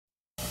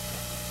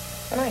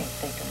And I ain't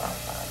thinking about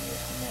 5 years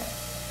from now.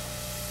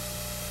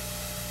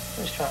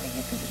 I'm just trying to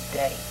get through this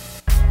day.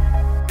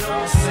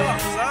 What's up,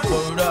 son?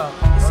 Word up.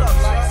 What's up,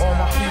 son? All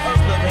my people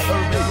living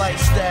urban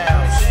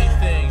lifestyles.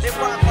 They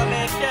rock my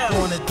man Cal.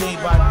 Doing it day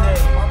by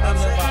day. Word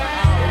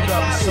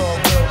up, it's all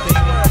real,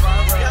 baby.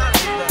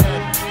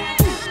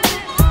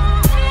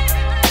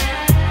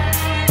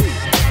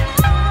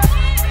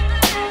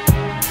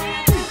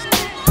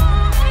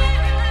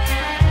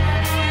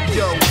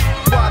 Yo,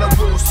 why the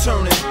wheels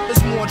turning?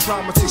 There's more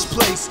drama takes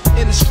place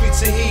in the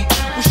streets of heat.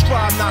 We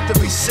strive not to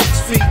be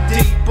 6 feet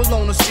deep.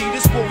 Below the sea,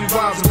 this boy we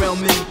rise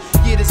around me.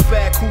 Yeah, this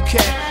bad cool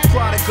cat,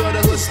 product of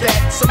the hood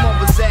stat. Some of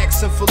us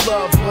asking for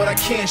love, but I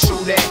can't show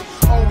that.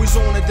 Always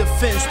on the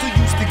defense, too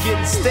used to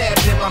getting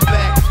stabbed in my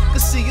back.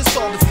 Cause see, it's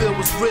all to feel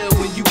was real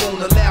when you won't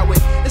allow it.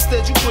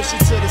 Instead you push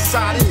it to the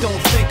side and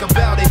don't think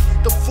about it.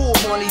 The full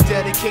money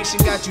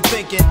dedication got you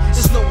thinking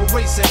there's no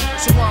erasing,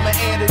 so I'ma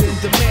add it and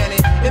demand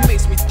it. It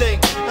makes me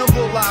think and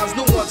realize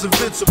no one's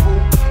invincible.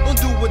 Don't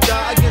do or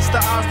die against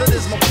the odds, that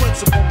is my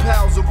principle.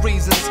 Pals of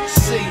reasons,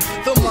 see,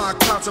 the mind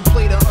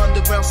contemplate an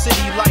underground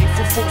city life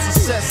for full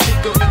success,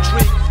 seek of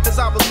intrigue. As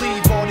I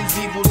believe all these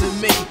evils in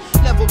me,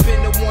 never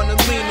been the one to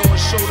lean on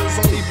shoulders,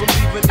 only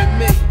believing in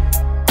me.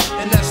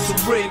 And that's the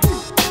rig,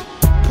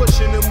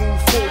 pushing to move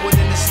forward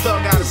and this thug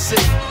gotta see.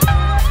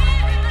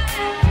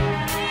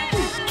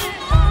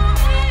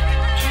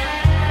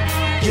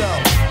 Yo,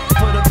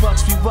 for the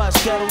bucks we rush,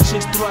 ghetto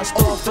chicks thrust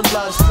off for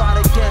lust. Plot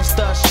against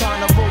us,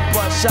 trying to rope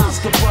us, shots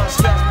to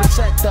bust, gas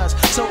protect us.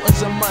 So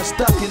is a must,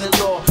 stuck in the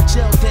law.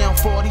 Jail down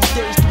for these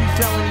days, 3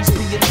 felonies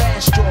be your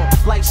last straw.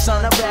 Like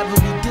son, I'd rather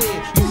be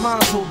dead, you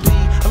might as well be.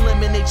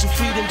 Eliminate your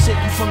freedom, take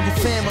you from your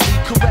family.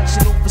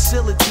 Correctional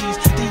facilities,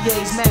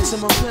 DA's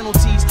maximum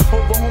penalties.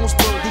 Over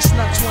Holmesburg, they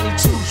snuck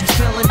 22s, you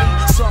feeling me?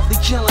 Softly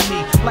killing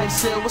me, like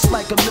Zell, it's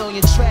like a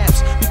million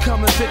traps.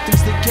 Becoming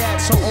victims to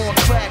gas, so on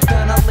crack.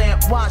 Then I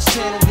lamp, watch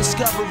channel,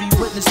 discovery,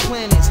 witness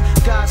planets.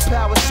 God's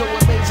power so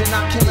amazing,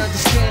 I can't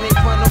understand it.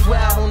 Running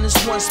wild on this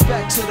one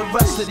spec to the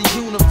rest of the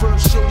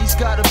universe. Yo, these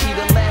gotta be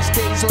the last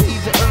days or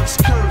either Earth's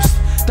cursed.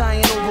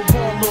 Dying over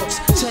born looks,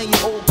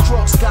 10-year-old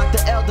crooks got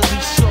the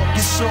elderly shook.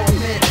 It's so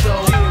meant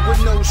though. Yeah, with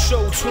no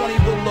show, 20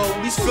 below,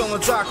 these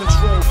feelings I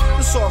control.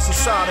 The sauce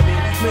inside of me,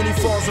 many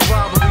falls and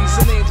robberies,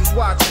 and angels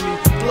watching me.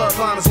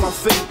 Bloodline is my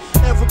fate,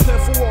 and repent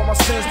for all my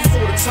sins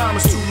before the time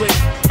is too late.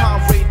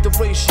 I rate the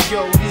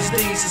ratio, these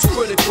days is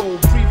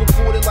critical.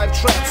 Pre-recorded life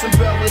traps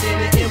embedded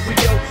in an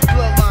embryo.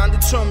 Bloodline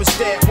determines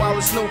that while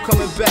there's no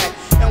coming back.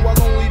 And while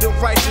only the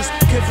righteous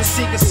can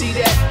foresee and see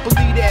that,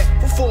 believe that,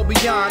 before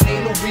beyond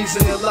ain't no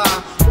reason to lie.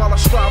 While I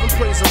strive and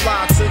praise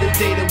Allah to the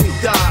day that we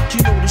die.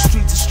 You know the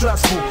streets are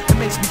stressful, it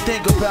makes me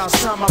think about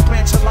some. I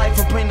branch of life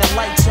and bring the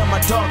light to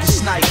my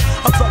darkest night.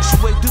 I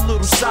fluctuate through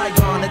little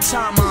Saigon, the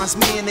time lines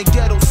me and the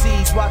ghetto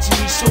seeds. Watching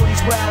these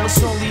shorties wow,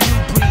 it's only new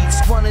breeds.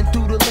 Running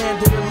through the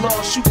land of the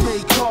lost, you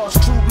pay cost.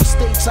 True, we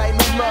stay tight,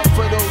 no love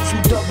for those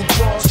who double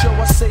cross. Yo,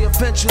 I say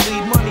eventually,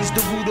 money's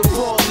the root of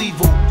all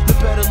evil. You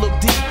better look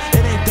deep,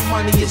 it ain't the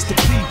money, it's the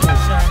people.